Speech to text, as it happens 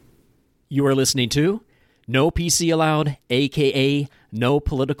You are listening to No PC Allowed, a.k.a. No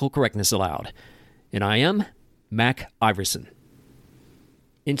Political Correctness Allowed. And I am Mac Iverson.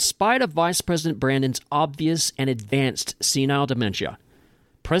 In spite of Vice President Brandon's obvious and advanced senile dementia,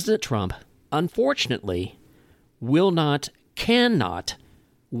 President Trump, unfortunately, cannot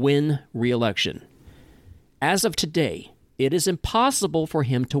win re-election. As of today, it is impossible for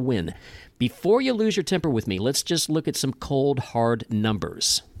him to win. Before you lose your temper with me, let's just look at some cold, hard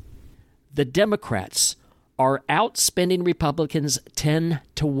numbers. The Democrats are outspending Republicans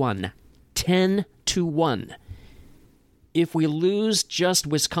 10-1. 10-1. If we lose just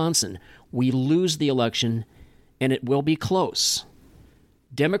Wisconsin, we lose the election, and it will be close.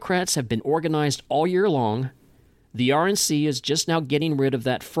 Democrats have been organized all year long. The RNC is just now getting rid of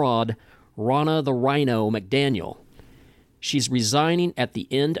that fraud, Ronna the Rhino McDaniel. She's resigning at the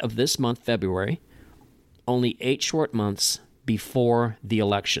end of this month, February, only 8 short months before the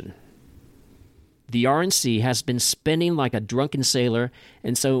election. The RNC has been spending like a drunken sailor,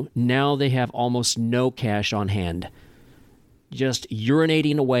 and so now they have almost no cash on hand. Just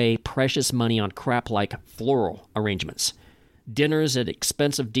urinating away precious money on crap like floral arrangements, dinners at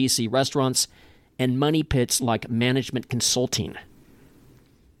expensive D.C. restaurants, and money pits like management consulting.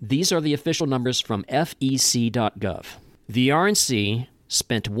 These are the official numbers from FEC.gov. The RNC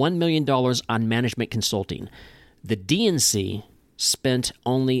spent $1 million on management consulting. The DNC spent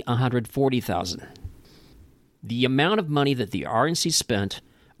only $140,000. The amount of money that the RNC spent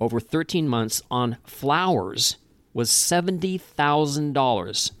over 13 months on flowers was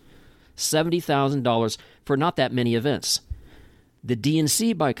 $70,000. $70,000 for not that many events. The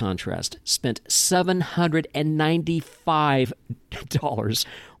DNC, by contrast, spent $795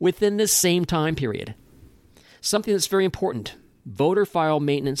 within this same time period. Something that's very important. Voter file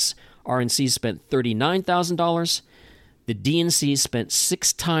maintenance, RNC spent $39,000. The DNC spent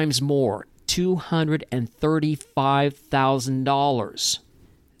 6 times more, $235,000.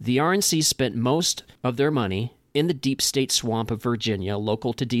 The RNC spent most of their money in the deep state swamp of Virginia,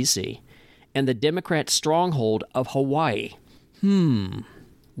 local to D.C., and the Democrat stronghold of Hawaii.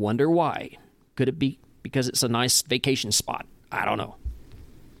 Wonder why. Could it be because it's a nice vacation spot? I don't know.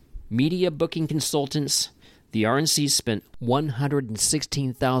 Media booking consultants, the RNC spent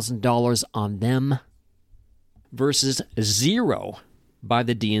 $116,000 on them versus $0 by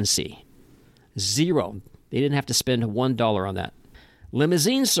the DNC. $0. They didn't have to spend $1 on that.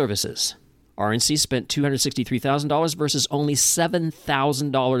 Limousine services. RNC spent $263,000 versus only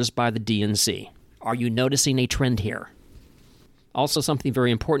 $7,000 by the DNC. Are you noticing a trend here? Also, something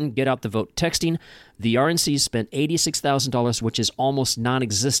very important, get out the vote texting. The RNC spent $86,000, which is almost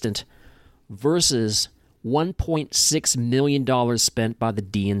non-existent, versus $1.6 million spent by the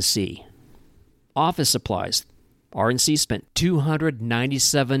DNC. Office supplies. RNC spent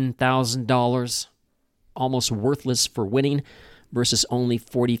 $297,000, almost worthless for winning, versus only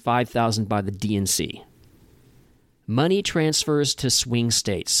 $45,000 by the DNC. Money transfers to swing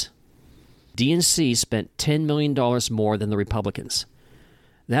states. DNC spent $10 million more than the Republicans.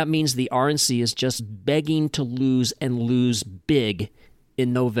 That means the RNC is just begging to lose and lose big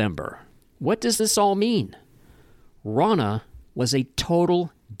in November. What does this all mean? Ronna was a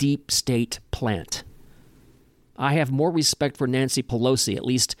total deep state plant. I have more respect for Nancy Pelosi. At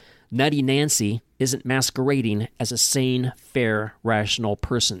least Nutty Nancy isn't masquerading as a sane, fair, rational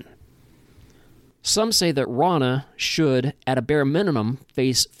person. Some say that Ronna should, at a bare minimum,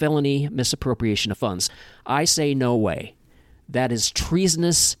 face felony misappropriation of funds. I say no way. That is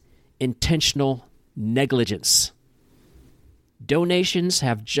treasonous, intentional negligence. Donations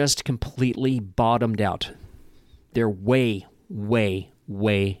have just completely bottomed out. They're way, way,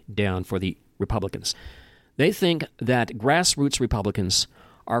 way down for the Republicans. They think that grassroots Republicans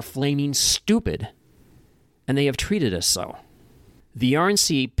are flaming stupid, and they have treated us so. The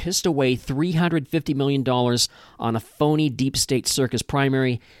RNC pissed away $350 million on a phony deep state circus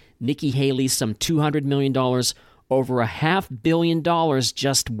primary, Nikki Haley some $200 million, over $500 million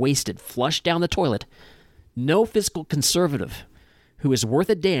just wasted, flushed down the toilet. No fiscal conservative who is worth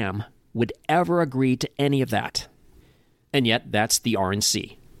a damn would ever agree to any of that. And yet, that's the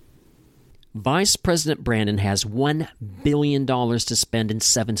RNC. Vice President Brandon has $1 billion to spend in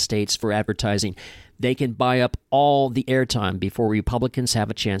 7 states for advertising. They can buy up all the airtime before Republicans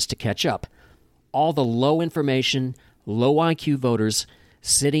have a chance to catch up. All the low information, low IQ voters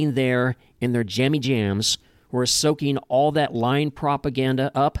sitting there in their jammy jams who are soaking all that lying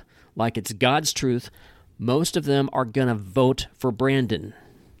propaganda up like it's God's truth, most of them are going to vote for Brandon.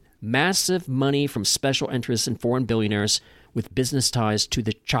 Massive money from special interests and foreign billionaires with business ties to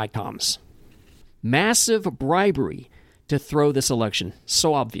the chicoms. Massive bribery to throw this election.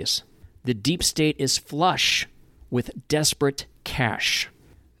 So obvious. The deep state is flush with desperate cash.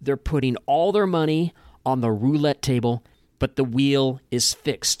 They're putting all their money on the roulette table, but the wheel is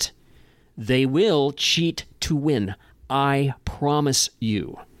fixed. They will cheat to win. I promise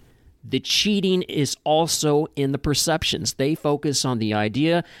you. The cheating is also in the perceptions. They focus on the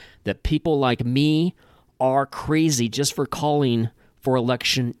idea that people like me are crazy just for calling for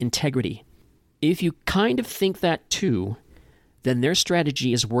election integrity. If you kind of think that too, then their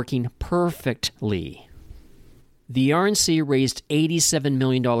strategy is working perfectly. The RNC raised $87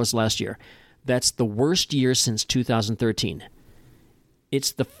 million last year. That's the worst year since 2013.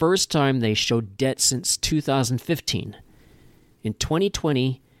 It's the first time they showed debt since 2015. In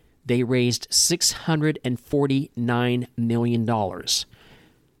 2020, they raised $649 million.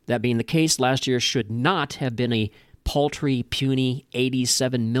 That being the case, last year should not have been a paltry, puny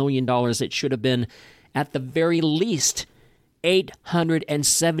 $87 million. It should have been, at the very least,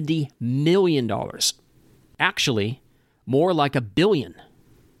 $870 million. Actually, more like $1 billion,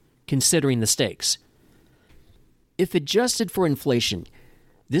 considering the stakes. If adjusted for inflation,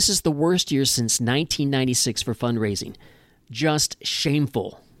 this is the worst year since 1996 for fundraising. Just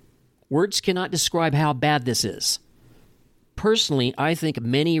shameful. Words cannot describe how bad this is. Personally, I think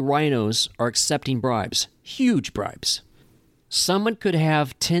many rhinos are accepting bribes, huge bribes. Someone could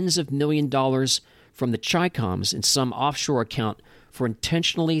have tens of million dollars from the chicoms in some offshore account for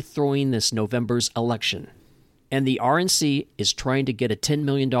intentionally throwing this November's election. And the RNC is trying to get a $10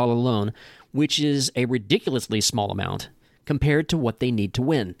 million loan, which is a ridiculously small amount compared to what they need to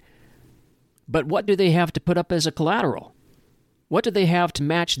win. But what do they have to put up as a collateral? What do they have to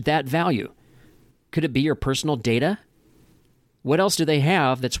match that value? Could it be your personal data? What else do they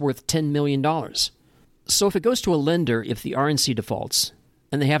have that's worth $10 million? So if it goes to a lender, if the RNC defaults,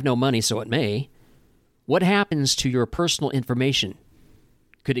 and they have no money, so it may, what happens to your personal information?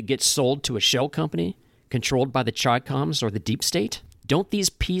 Could it get sold to a shell company controlled by the chicoms or the deep state? Don't these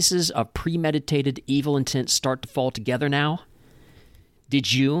pieces of premeditated evil intent start to fall together now?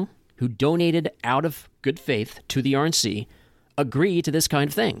 Did you, who donated out of good faith to the RNC, agree to this kind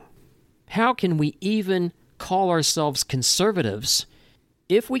of thing? How can we even call ourselves conservatives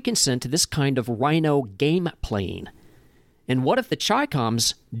if we consent to this kind of rhino game playing? And what if the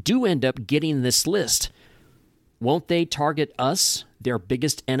chicoms do end up getting this list? Won't they target us, their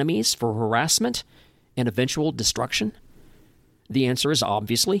biggest enemies, for harassment and eventual destruction? The answer is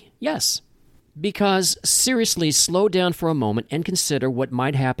obviously yes. Because seriously, slow down for a moment and consider what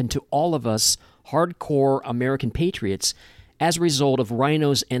might happen to all of us hardcore American patriots as a result of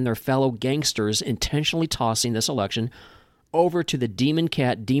rhinos and their fellow gangsters intentionally tossing this election over to the demon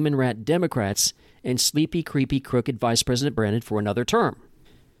cat, demon rat Democrats and sleepy, creepy, crooked Vice President Brandon for another term.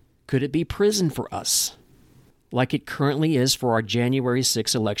 Could it be prison for us, like it currently is for our January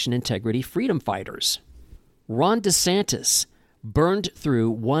 6 election integrity freedom fighters? Ron DeSantis burned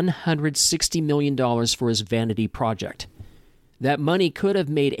through $160 million for his vanity project. That money could have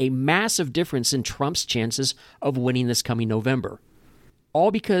made a massive difference in Trump's chances of winning this coming November. All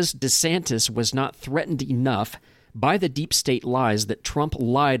because DeSantis was not threatened enough by the deep state lies that Trump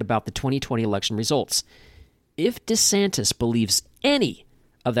lied about the 2020 election results. If DeSantis believes any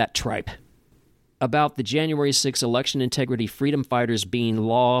of that tripe about the January 6 election integrity freedom fighters being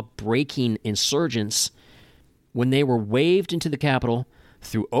law-breaking insurgents when they were waved into the Capitol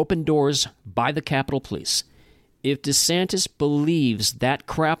through open doors by the Capitol Police, if DeSantis believes that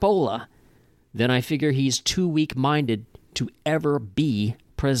crapola, then I figure he's too weak-minded to ever be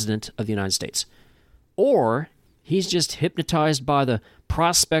president of the United States. Or he's just hypnotized by the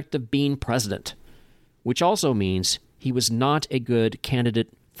prospect of being president, which also means he was not a good candidate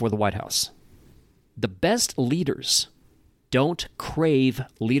for the White House. The best leaders don't crave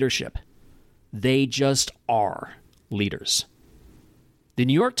leadership. They just are leaders. The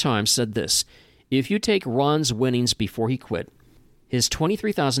New York Times said this: if you take Ron's winnings before he quit, his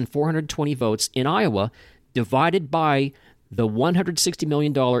 23,420 votes in Iowa divided by the $160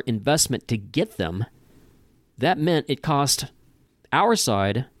 million investment to get them, that meant it cost our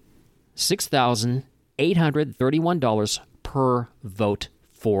side $6,831 per vote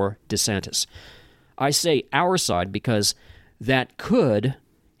for DeSantis. I say our side because that could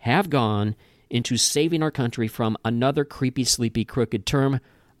have gone into saving our country from another creepy, sleepy, crooked term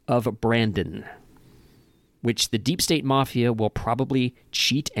of Brandon, which the deep state mafia will probably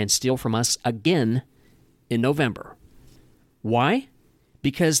cheat and steal from us again in November. Why?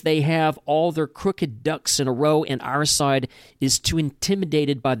 Because they have all their crooked ducks in a row and our side is too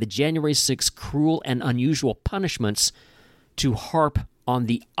intimidated by the January 6 cruel and unusual punishments to harp on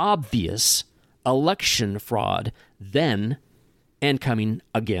the obvious election fraud then and coming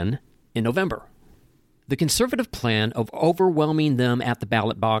again in November. The conservative plan of overwhelming them at the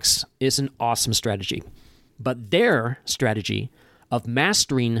ballot box is an awesome strategy. But their strategy of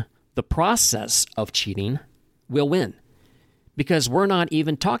mastering the process of cheating will win, because we're not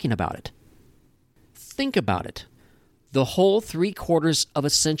even talking about it. Think about it. The whole 3/4 of a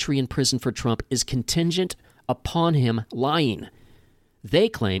century in prison for Trump is contingent upon him lying. They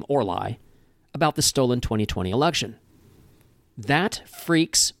claim, or lie, about the stolen 2020 election. That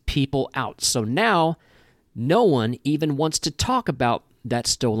freaks people out. So now, no one even wants to talk about that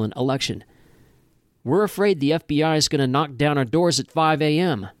stolen election. We're afraid the FBI is going to knock down our doors at 5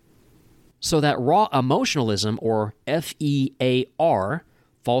 a.m. So that raw emotionalism, or FEAR,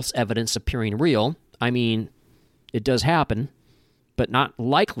 false evidence appearing real, I mean, it does happen, but not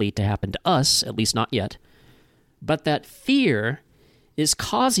likely to happen to us, at least not yet. But that fear is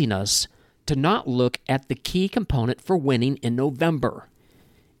causing us to not look at the key component for winning in November.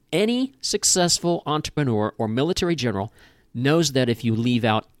 Any successful entrepreneur or military general knows that if you leave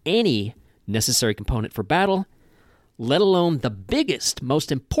out any necessary component for battle, let alone the biggest,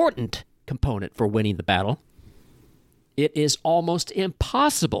 most important component for winning the battle, it is almost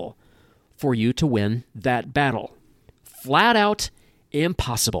impossible for you to win that battle. Flat out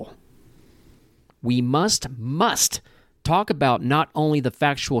impossible. We must talk about not only the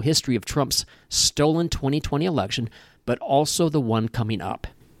factual history of Trump's stolen 2020 election, but also the one coming up.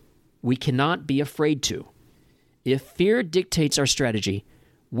 We cannot be afraid to. If fear dictates our strategy,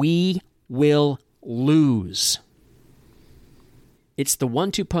 we will lose. It's the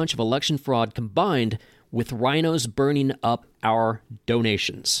 1-2 punch of election fraud combined with rhinos burning up our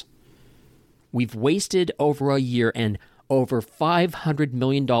donations. We've wasted over a year and over $500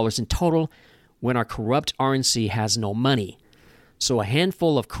 million in total when our corrupt RNC has no money. So a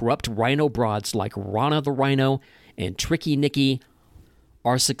handful of corrupt rhino broads like Ronna the Rhino and Tricky Nikki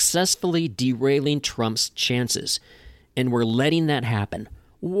are successfully derailing Trump's chances. And we're letting that happen.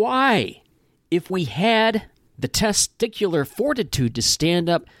 Why? If we had the testicular fortitude to stand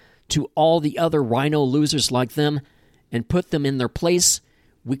up to all the other rhino losers like them and put them in their place,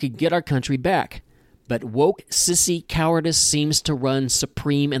 we could get our country back. But woke, sissy cowardice seems to run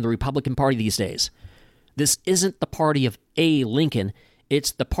supreme in the Republican Party these days. This isn't the party of a Lincoln,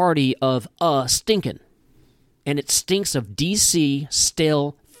 it's the party of a stinkin'. And it stinks of D.C.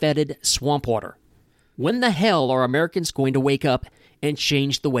 stale, fetid swamp water. When the hell are Americans going to wake up and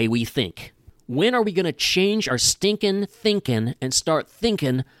change the way we think? When are we going to change our stinkin' thinkin' and start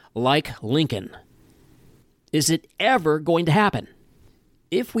thinking like Lincoln? Is it ever going to happen?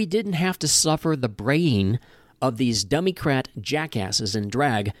 If we didn't have to suffer the braying of these Democrat jackasses in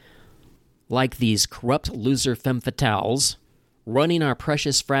drag, like these corrupt loser femme fatales, running our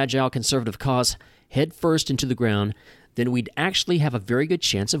precious, fragile conservative cause headfirst into the ground, then we'd actually have a very good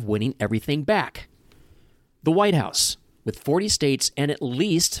chance of winning everything back. The White House, with 40 states and at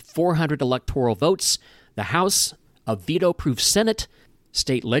least 400 electoral votes, the House, a veto-proof Senate,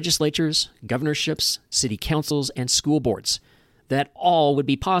 state legislatures, governorships, city councils, and school boards. That all would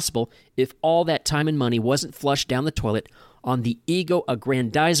be possible if all that time and money wasn't flushed down the toilet on the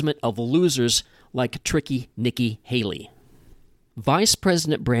ego-aggrandizement of losers like Tricky Nikki Haley. Vice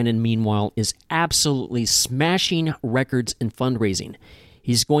President Brandon, meanwhile, is absolutely smashing records in fundraising.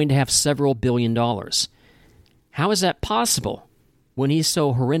 He's going to have several $1 billion. How is that possible when he's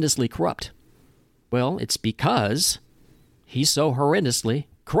so horrendously corrupt? Well, it's because he's so horrendously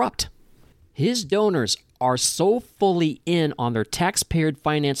corrupt. His donors are so fully in on their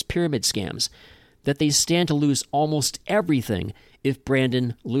taxpayer-financed pyramid scams that they stand to lose almost everything if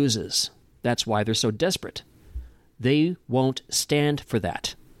Brandon loses. That's why they're so desperate. They won't stand for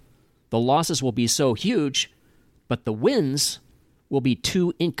that. The losses will be so huge, but the wins will be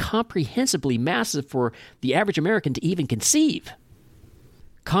too incomprehensibly massive for the average American to even conceive.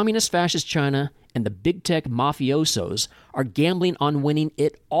 Communist fascist China and the big tech mafiosos are gambling on winning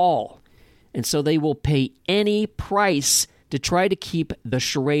it all. And so they will pay any price to try to keep the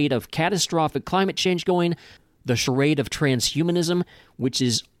charade of catastrophic climate change going, the charade of transhumanism, which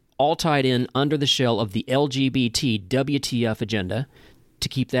is all tied in under the shell of the LGBT WTF agenda, to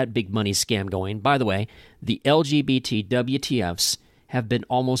keep that big money scam going. By the way, the LGBT WTFs have been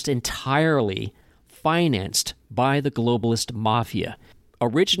almost entirely financed by the globalist mafia.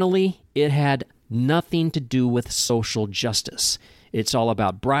 Originally, it had nothing to do with social justice. It's all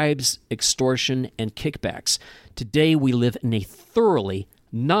about bribes, extortion, and kickbacks. Today, we live in a thoroughly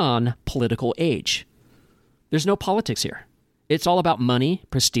non-political age. There's no politics here. It's all about money,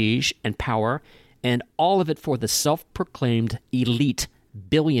 prestige, and power, and all of it for the self-proclaimed elite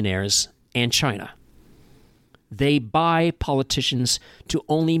billionaires and China. They buy politicians to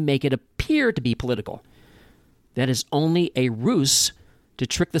only make it appear to be political. That is only a ruse to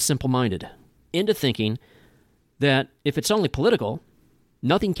trick the simple-minded into thinking that if it's only political,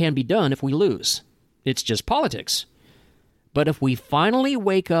 nothing can be done if we lose. It's just politics. But if we finally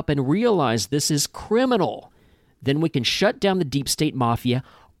wake up and realize this is criminal, then we can shut down the deep state mafia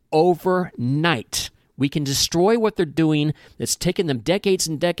overnight. We can destroy what they're doing that's taken them decades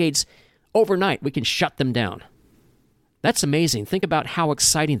and decades. Overnight, we can shut them down. That's amazing. Think about how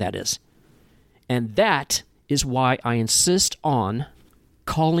exciting that is. And that is why I insist on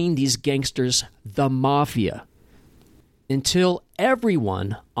calling these gangsters the mafia. Until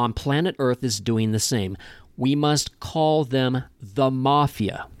everyone on planet Earth is doing the same, we must call them the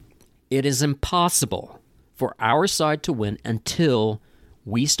mafia. It is impossible for our side to win until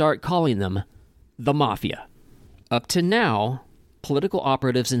we start calling them the mafia. Up to now, political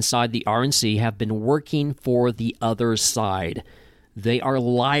operatives inside the RNC have been working for the other side. They are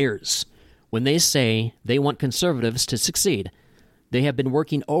liars when they say they want conservatives to succeed. They have been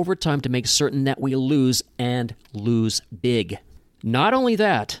working overtime to make certain that we lose and lose big. Not only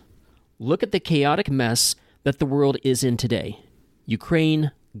that, look at the chaotic mess that the world is in today.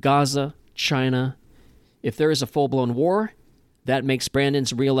 Ukraine, Gaza, China. If there is a full-blown war, that makes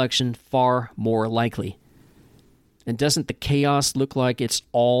Brandon's re-election far more likely. And doesn't the chaos look like it's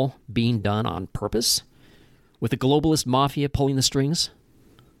all being done on purpose? With the globalist mafia pulling the strings?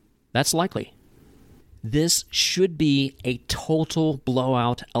 That's likely. This should be a total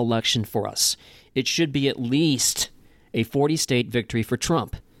blowout election for us. It should be at least a 40-state victory for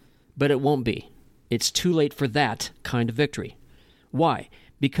Trump. But it won't be. It's too late for that kind of victory. Why?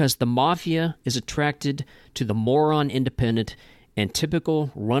 Because the mafia is attracted to the moron independent and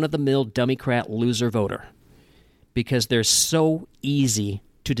typical run-of-the-mill Democrat loser voter. Because they're so easy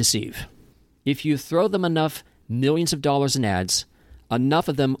to deceive. If you throw them enough millions of dollars in ads, enough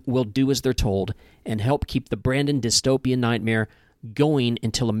of them will do as they're told and help keep the Brandon dystopian nightmare going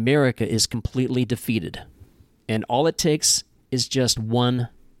until America is completely defeated. And all it takes is just one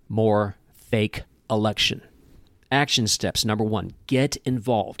more fake election. Action steps. Number 1, get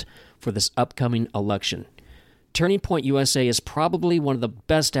involved for this upcoming election. Turning Point USA is probably one of the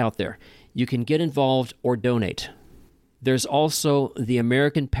best out there. You can get involved or donate. There's also the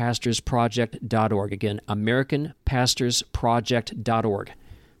AmericanPastorsProject.org. Again, AmericanPastorsProject.org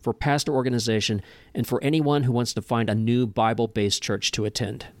for pastor organization and for anyone who wants to find a new Bible-based church to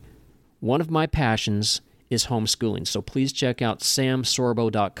attend. One of my passions is homeschooling, so please check out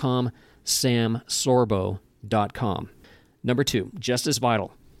samsorbo.com, samsorbo.com. Number 2, just as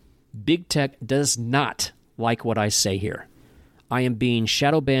vital, big tech does not like what I say here. I am being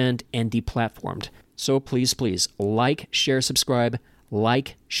shadow banned and deplatformed. So please, like, share, subscribe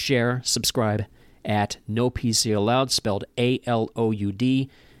at No PC Allowed, spelled ALOUD.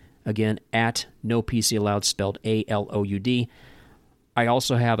 Again, at No PC Allowed, spelled ALOUD. I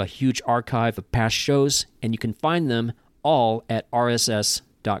also have a huge archive of past shows, and you can find them all at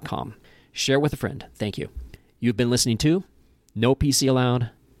rss.com. Share with a friend. Thank you. You've been listening to No PC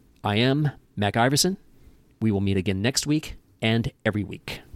Allowed. I am Mac Iverson. We will meet again next week and every week.